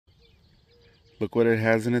Look what it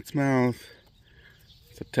has in its mouth.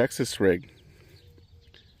 It's a Texas rig.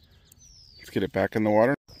 Let's get it back in the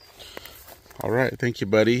water. All right, thank you,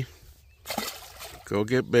 buddy. Go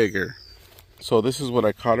get bigger. So this is what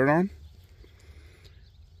I caught it on.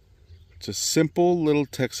 It's a simple little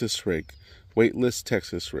Texas rig, weightless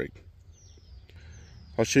Texas rig.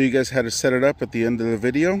 I'll show you guys how to set it up at the end of the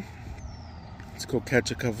video. Let's go catch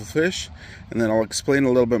a couple fish, and then I'll explain a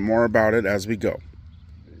little bit more about it as we go.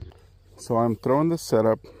 So I'm throwing the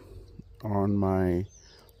setup on my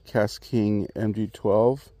Kastking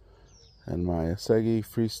MG12 and my Asegi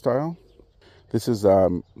Freestyle. This is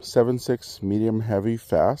 7.6 medium heavy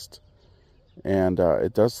fast, and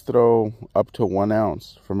it does throw up to 1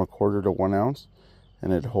 ounce, from 1/4 to 1 ounce,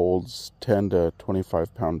 and it holds 10 to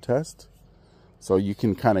 25 pound test. So you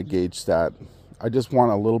can kind of gauge that. I just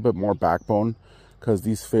want a little bit more backbone, because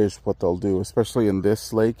these fish, what they'll do, especially in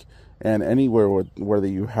this lake and anywhere where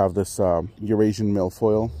you have this Eurasian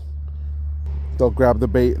milfoil, they'll grab the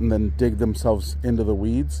bait and then dig themselves into the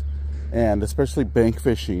weeds. And especially bank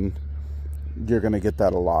fishing, you're going to get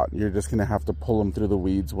that a lot. You're just going to have to pull them through the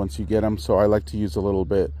weeds once you get them. So I like to use a little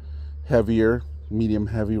bit heavier, medium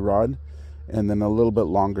heavy rod, and then a little bit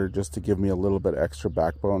longer, just to give me a little bit extra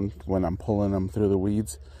backbone when I'm pulling them through the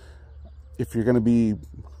weeds. If you're going to be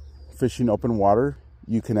fishing open water,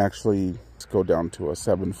 you can actually go down to a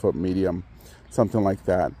 7-foot medium, something like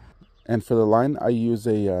that. And for the line, I use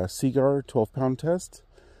a Seagar 12-pound test.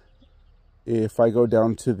 If I go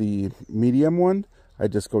down to the medium one, I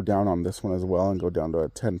just go down on this one as well and go down to a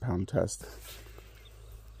 10-pound test.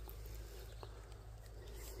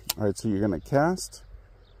 All right, so you're going to cast,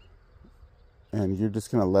 and you're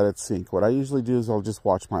just going to let it sink. What I usually do is I'll just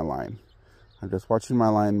watch my line. I'm just watching my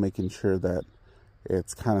line, making sure that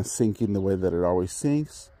it's kind of sinking the way that it always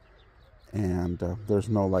sinks, and there's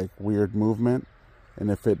no like weird movement. And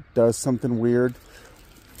if it does something weird,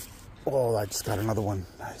 oh, I just got another one.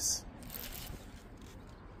 Nice.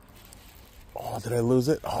 Oh, did I lose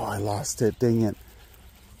it? Oh, I lost it. Dang it.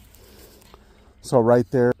 So right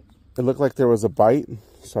there, it looked like there was a bite,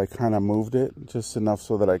 so I kind of moved it just enough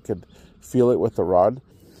so that I could feel it with the rod.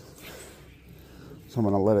 So I'm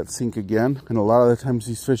going to let it sink again. And a lot of the times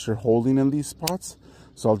these fish are holding in these spots,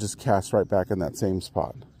 so I'll just cast right back in that same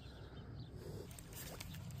spot.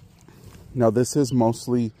 Now this is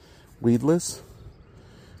mostly weedless.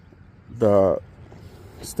 The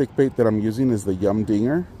stick bait that I'm using is the Yum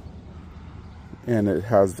Dinger, and it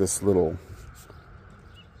has this little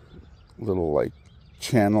like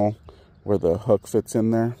channel where the hook fits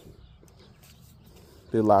in there.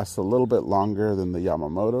 They last a little bit longer than the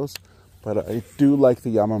Yamamoto's, but I do like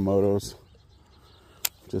the Yamamoto's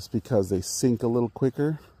just because they sink a little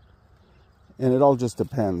quicker. And it all just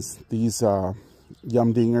depends. These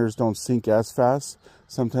Yum Dingers don't sink as fast.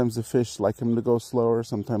 Sometimes the fish like them to go slower,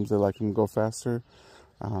 sometimes they like them to go faster.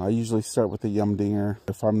 I usually start with the Yum Dinger.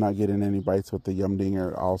 If I'm not getting any bites with the Yum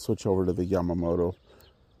Dinger, I'll switch over to the Yamamoto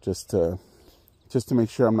just to make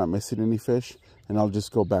sure I'm not missing any fish. And I'll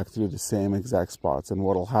just go back through the same exact spots. And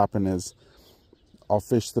what'll happen is I'll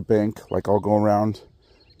fish the bank, like I'll go around,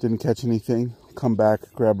 didn't catch anything, come back,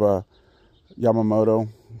 grab a Yamamoto,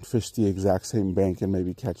 fish the exact same bank, and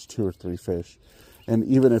maybe catch 2 or 3 fish. And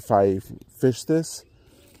even if I fish this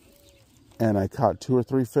and I caught 2 or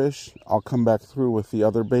 3 fish, I'll come back through with the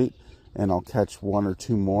other bait and I'll catch 1 or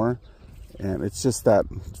 2 more. And it's just that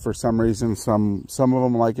for some reason, some of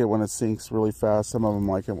them like it when it sinks really fast. Some of them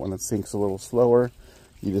like it when it sinks a little slower.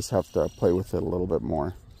 You just have to play with it a little bit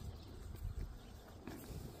more.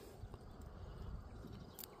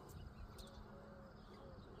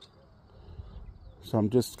 So I'm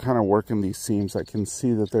just kind of working these seams. I can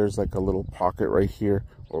see that there's like a little pocket right here,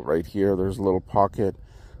 or right here. There's a little pocket.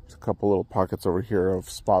 There's a couple little pockets over here of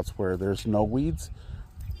spots where there's no weeds.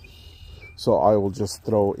 So I will just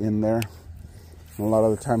throw in there. And a lot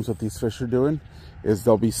of the times what these fish are doing is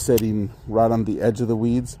they'll be sitting right on the edge of the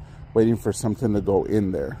weeds, waiting for something to go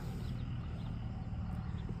in there.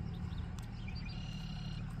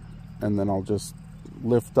 And then I'll just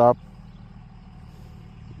lift up,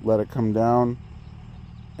 let it come down,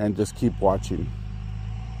 and just keep watching.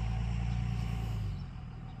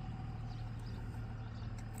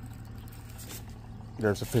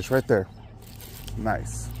 There's a fish right there.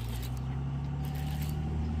 Nice.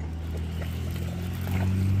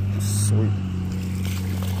 Sweet.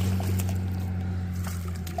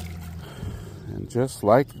 And just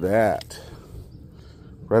like that,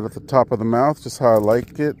 right at the top of the mouth, just how I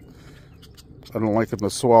like it. I don't like them to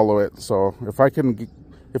swallow it, so if I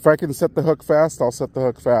can set the hook fast, I'll set the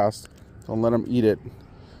hook fast. Don't let them eat it,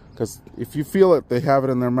 because if you feel it, they have it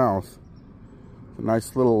in their mouth. A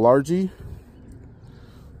nice little largie.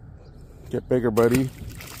 Get bigger, buddy.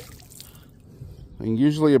 And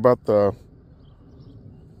usually about the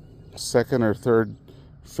second or third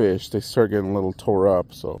fish, they start getting a little tore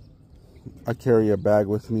up. So I carry a bag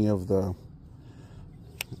with me of the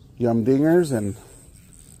yum dingers, and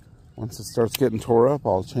once it starts getting tore up,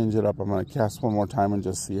 I'll change it up. I'm gonna cast one more time and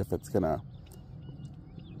just see if it's gonna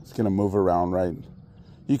move around right.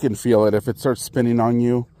 You can feel it if it starts spinning on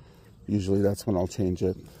you. Usually that's when I'll change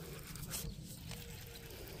it.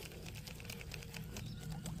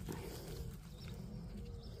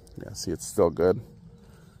 Yeah, see, it's still good.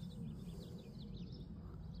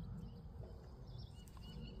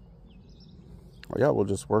 Well, yeah, we'll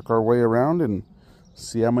just work our way around and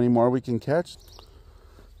see how many more we can catch.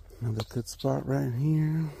 Another good spot right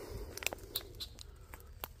here.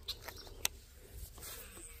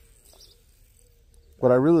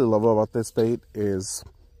 What I really love about this bait is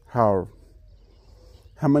how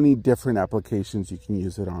many different applications you can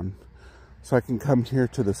use it on. So I can come here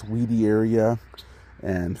to this weedy area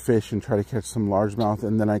and fish and try to catch some largemouth,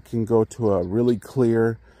 and then I can go to a really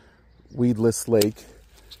clear weedless lake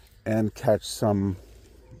and catch some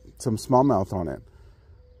smallmouth on it.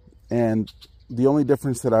 And the only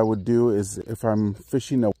difference that I would do is if I'm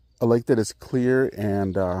fishing a lake that is clear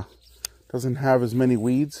and doesn't have as many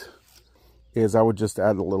weeds, is I would just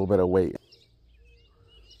add a little bit of weight.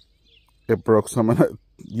 It broke, so I'm gonna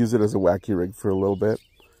use it as a wacky rig for a little bit,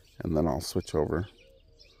 and then I'll switch over.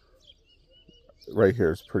 Right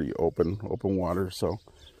here is pretty open water, so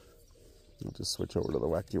I'll just switch over to the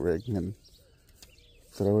wacky rig and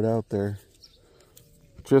throw it out there,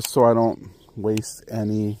 just so I don't waste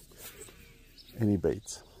any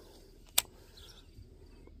baits.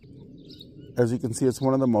 As you can see, it's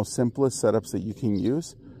one of the most simplest setups that you can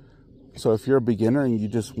use. So if you're a beginner and you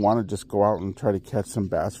just want to just go out and try to catch some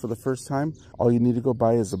bass for the first time, all you need to go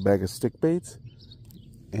buy is a bag of stick baits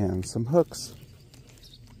and some hooks.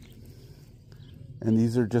 And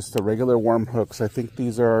these are just the regular worm hooks. I think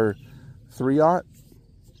these are 3/0.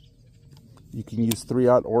 You can use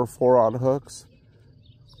 3/0 or 4/0 hooks.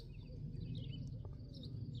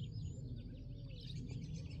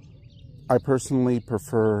 I personally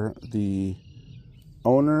prefer the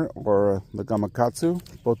Owner or the Gamakatsu.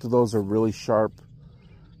 Both of those are really sharp,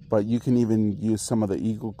 but you can even use some of the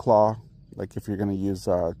Eagle Claw, like if you're going to use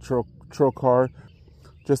Trocar.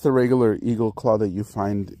 Just the regular Eagle Claw that you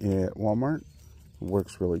find at Walmart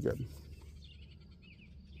works really good.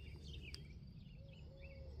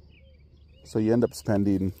 So you end up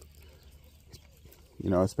spending, you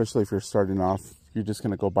know, especially if you're starting off, you're just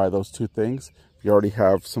going to go buy those two things. If you already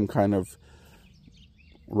have some kind of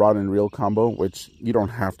rod and reel combo, which you don't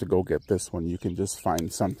have to go get this one, you can just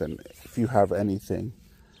find something. If you have anything,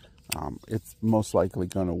 it's most likely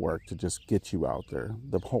going to work to just get you out there.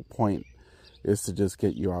 The whole point is to just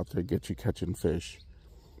get you out there, get you catching fish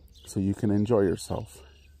so you can enjoy yourself.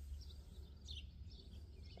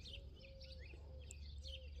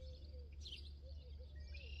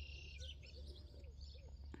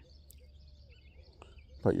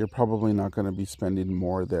 But you're probably not going to be spending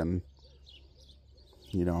more than,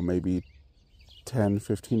 you know, maybe $10,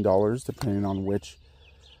 $15, depending on which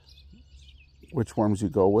worms you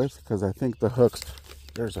go with. Because I think the hooks,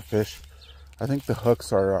 there's a fish. I think the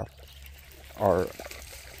hooks are oh,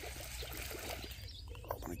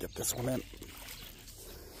 let me get this one in.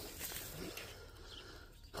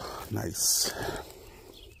 Nice.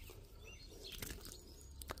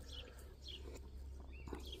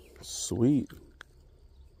 Sweet.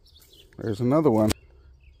 There's another one.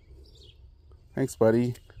 Thanks,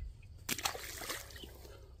 buddy.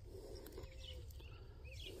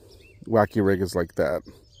 Wacky rig is like that.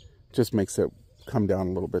 Just makes it come down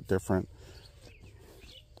a little bit different.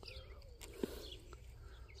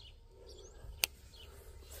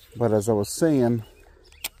 But as I was saying,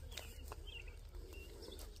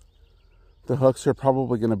 the hooks are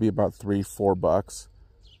probably going to be about $3-4,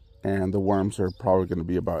 and the worms are probably going to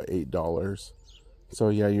be about $8. So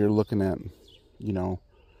yeah, you're looking at, you know,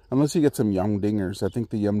 unless you get some yum dingers, I think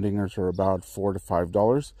the yum dingers are about $4 to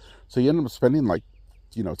 $5. So you end up spending like,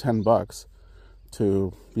 you know, $10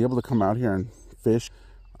 to be able to come out here and fish.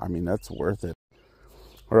 I mean, that's worth it.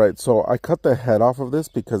 All right, so I cut the head off of this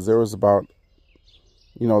because there was about,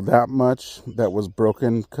 you know, that much that was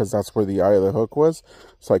broken, because that's where the eye of the hook was.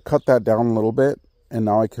 So I cut that down a little bit, and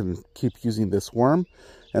now I can keep using this worm.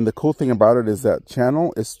 And the cool thing about it is that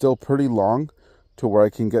channel is still pretty long, to where I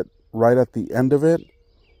can get right at the end of it,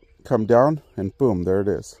 come down, and boom, there it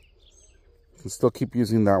is. I can still keep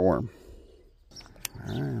using that worm.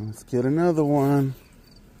 All right, let's get another one.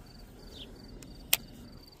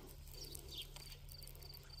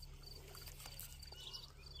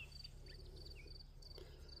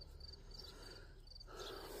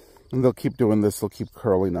 And they'll keep doing this, they'll keep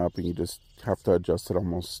curling up, and you just have to adjust it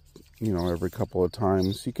almost, you know, every couple of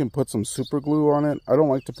times. You can put some super glue on it. I don't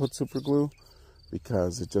like to put super glue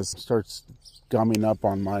because it just starts gumming up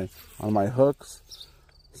on my hooks.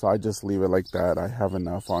 So I just leave it like that. I have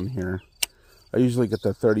enough on here. I usually get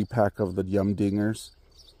the 30 pack of the Yum Dingers.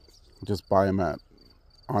 Just buy them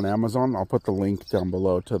on Amazon. I'll put the link down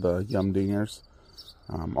below to the Yum Dingers.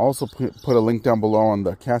 Also put a link down below on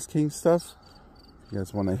the Kastking stuff. If you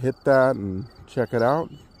guys want to hit that and check it out.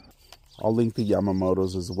 I'll link the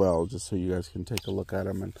Yamamotos as well, just so you guys can take a look at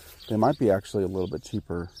them. And they might be actually a little bit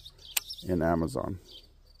cheaper in Amazon.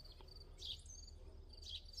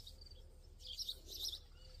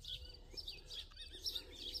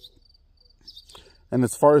 And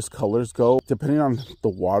as far as colors go, depending on the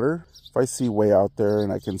water, if I see way out there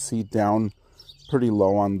and I can see down pretty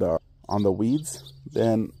low on the weeds,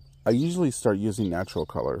 then I usually start using natural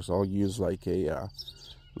colors. I'll use like a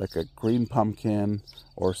green pumpkin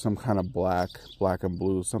or some kind of black and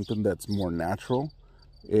blue, something that's more natural.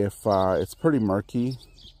 If it's pretty murky,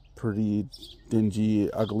 pretty dingy,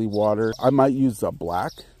 ugly water, I might use a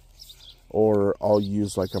black, or I'll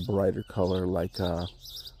use like a brighter color, like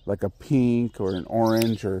a pink or an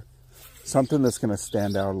orange, or something that's going to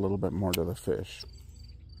stand out a little bit more to the fish.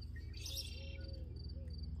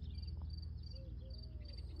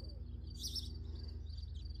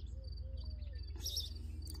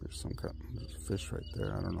 There's some kind of fish right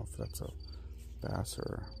there. I don't know if that's a bass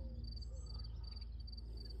or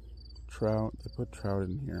trout. They put trout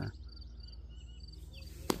in here.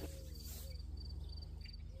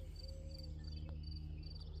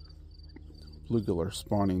 Bluegill are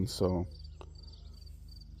spawning, so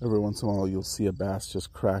every once in a while you'll see a bass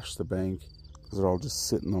just crash the bank because they're all just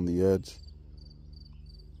sitting on the edge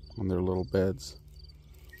on their little beds.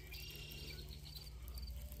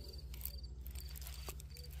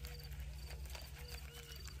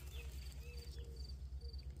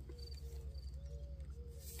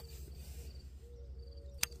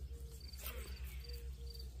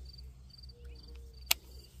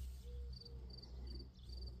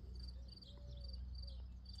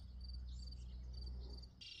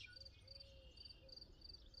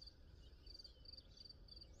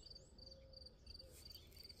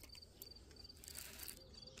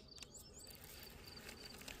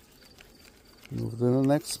 Move to the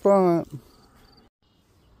next spot. You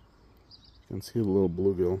can see the little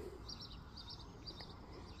bluegill.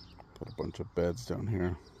 Got a bunch of beds down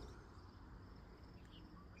here.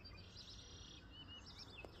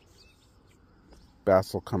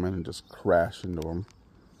 Bass will come in and just crash into them.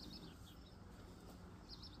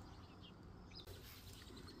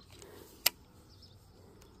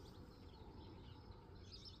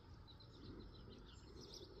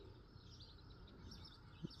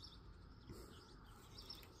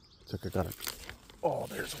 It's like I got it. Oh,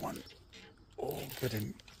 there's one. Oh, get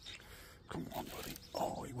in. Come on, buddy.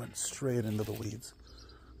 Oh, he went straight into the weeds.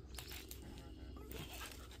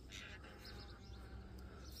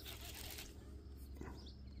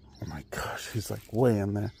 Oh my gosh, he's like way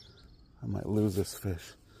in there. I might lose this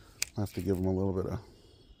fish. I'll have to give him a little bit of...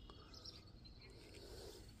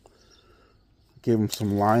 Gave him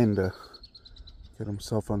some line to get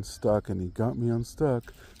himself unstuck, and he got me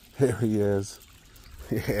unstuck. There he is.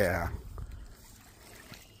 Yeah.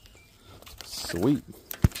 Sweet.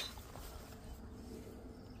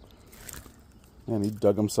 Man, he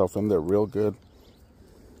dug himself in there real good.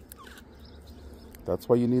 That's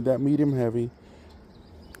why you need that medium heavy.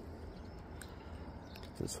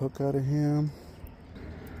 Get this hook out of him.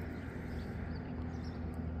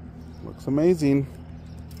 Looks amazing.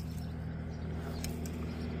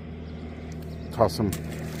 Toss him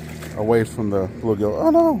away from the bluegill. Oh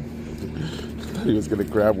no! I thought he was gonna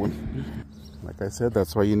grab one. Like I said,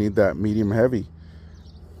 that's why you need that medium heavy.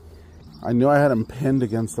 I knew I had him pinned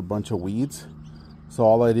against a bunch of weeds, so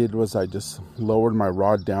all I did was I just lowered my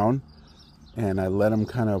rod down and I let him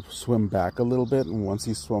kind of swim back a little bit, and once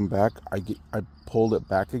he swam back, I pulled it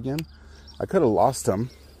back again. I could have lost him,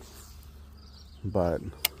 but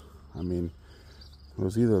I mean, it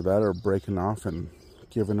was either that or breaking off and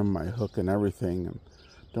giving him my hook and everything, and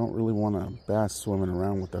don't really want a bass swimming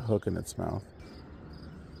around with the hook in its mouth.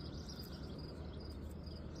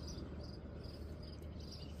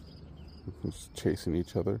 Just chasing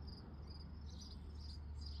each other.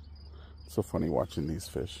 It's so funny watching these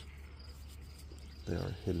fish. They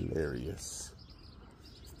are hilarious.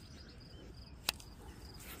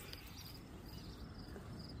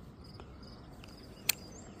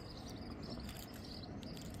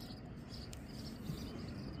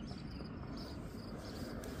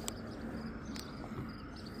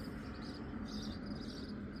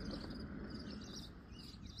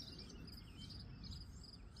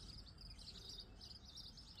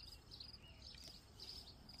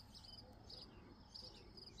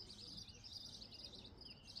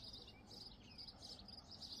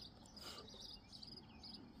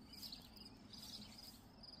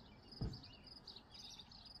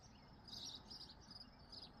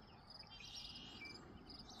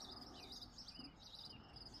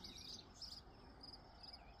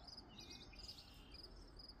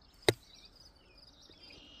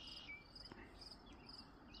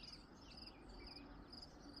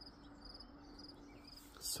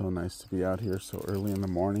 so nice to be out here so early in the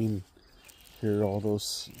morning, hear all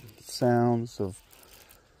those sounds of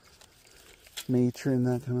nature and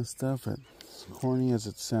that kind of stuff. As corny as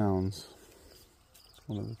it sounds, it's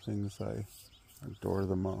one of the things I adore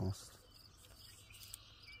the most.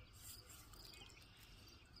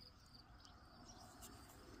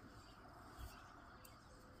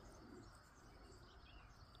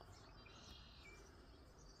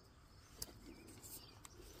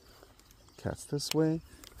 Cast this way,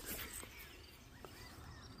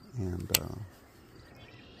 and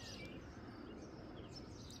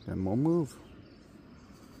then we'll move.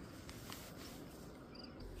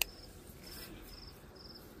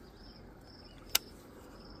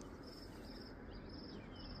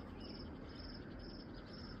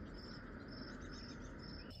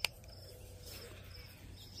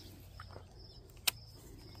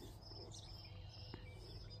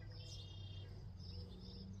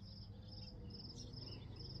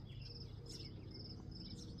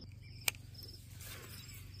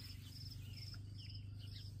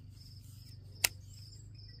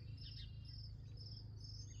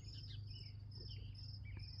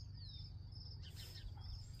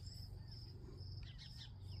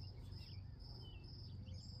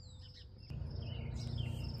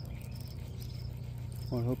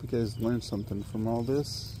 Well, I hope you guys learned something from all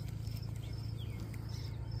this.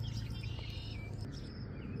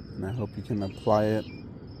 And I hope you can apply it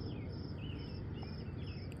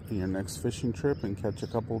in your next fishing trip and catch a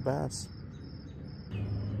couple bass.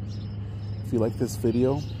 If you like this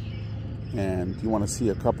video and you want to see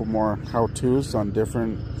a couple more how-tos on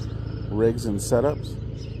different rigs and setups,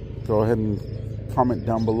 go ahead and comment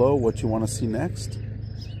down below what you want to see next.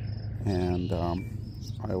 And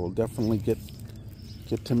I will definitely get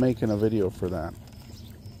to making a video for that.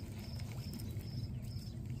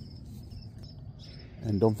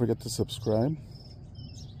 And don't forget to subscribe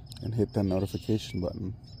and hit that notification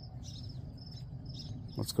button.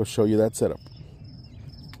 Let's go show you that setup.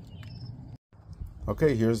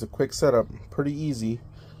 Okay, here's the quick setup. Pretty easy.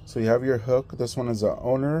 So you have your hook. This one is a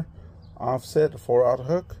owner offset 4/0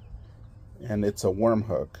 hook, and it's a worm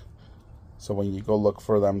hook. So when you go look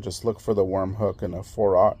for them, just look for the worm hook and a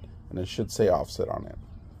 4/0, and it should say offset on it.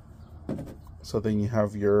 So then you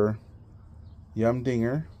have your Yum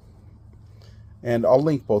Dinger, and I'll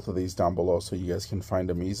link both of these down below so you guys can find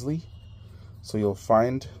them easily. So you'll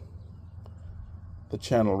find the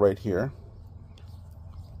channel right here.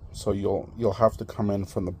 So you'll have to come in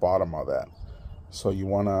from the bottom of that. So you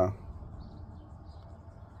want to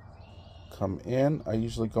come in. I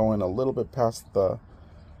usually go in a little bit past the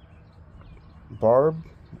barb,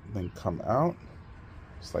 then come out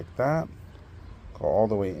just like that. Go all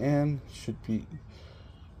the way in. Should be,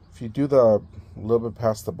 if you do the little bit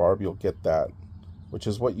past the barb, you'll get that, which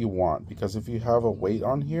is what you want, because if you have a weight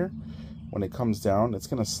on here, when it comes down, it's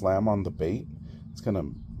going to slam on the bait. It's going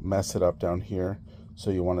to mess it up down here.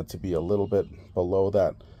 So you want it to be a little bit below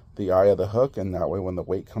that, the eye of the hook, and that way when the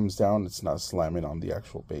weight comes down, it's not slamming on the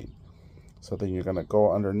actual bait. So then you're going to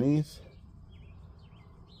go underneath,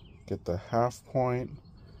 get the half point,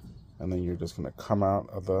 and then you're just going to come out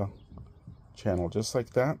of the channel just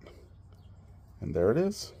like that, and there it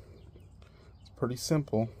is. It's pretty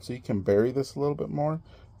simple. So you can bury this a little bit more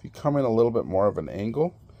if you come in a little bit more of an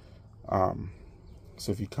angle.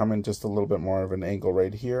 So if you come in just a little bit more of an angle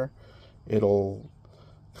right here, it'll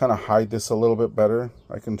kind of hide this a little bit better.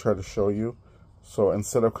 I can try to show you. So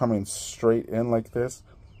instead of coming straight in like this,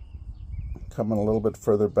 come in a little bit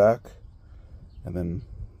further back and then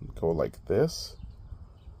go like this,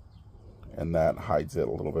 and that hides it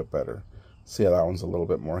a little bit better. See how that one's a little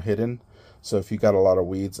bit more hidden? So if you got a lot of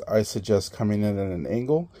weeds, I suggest coming in at an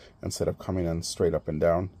angle instead of coming in straight up and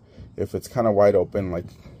down. If it's kind of wide open,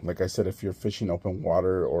 like I said, if you're fishing open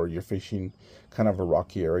water or you're fishing kind of a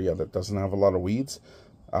rocky area that doesn't have a lot of weeds,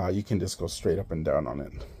 you can just go straight up and down on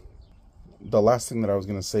it. The last thing that I was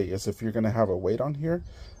going to say is, if you're going to have a weight on here,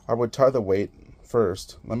 I would tie the weight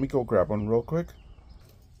first. Let me go grab one real quick.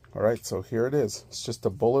 All right, so here it is. It's just a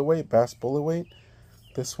bullet weight, bass bullet weight.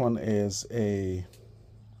 This one is an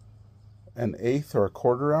 1/8 or a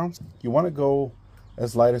 1/4 ounce. You want to go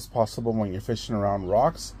as light as possible when you're fishing around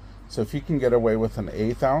rocks. So if you can get away with an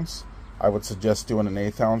 1/8 ounce, I would suggest doing an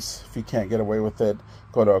 1/8 ounce. If you can't get away with it,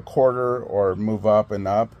 go to a 1/4 or move up and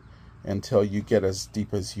up until you get as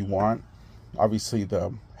deep as you want. Obviously,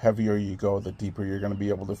 the heavier you go, the deeper you're going to be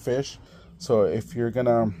able to fish. So if you're going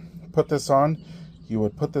to put this on, you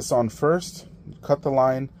would put this on first, cut the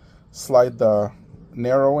line, slide the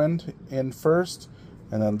narrow end in first,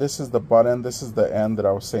 and then this is the butt end. This is the end that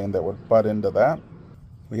I was saying that would butt into that.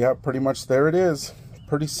 Yeah, pretty much there it is.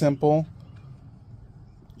 Pretty simple.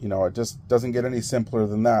 You know, it just doesn't get any simpler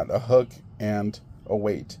than that. A hook and a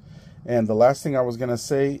weight. And the last thing I was gonna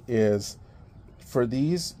say is, for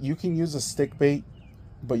these, you can use a stick bait,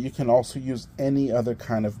 but you can also use any other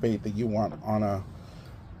kind of bait that you want on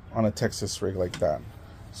a Texas rig like that.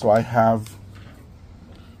 So I have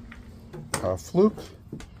a fluke,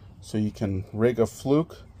 so you can rig a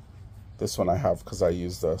fluke. This one I have because I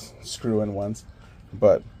use the screw-in ones,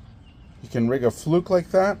 but you can rig a fluke like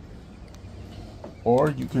that, or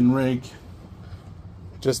you can rig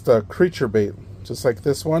just a creature bait, just like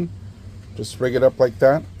this one. Just rig it up like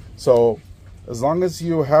that. So as long as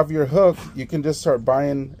you have your hook, you can just start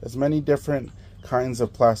buying as many different kinds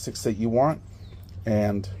of plastics that you want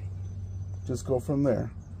and just go from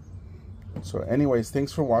there. So anyways,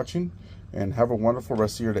 thanks for watching and have a wonderful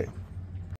rest of your day.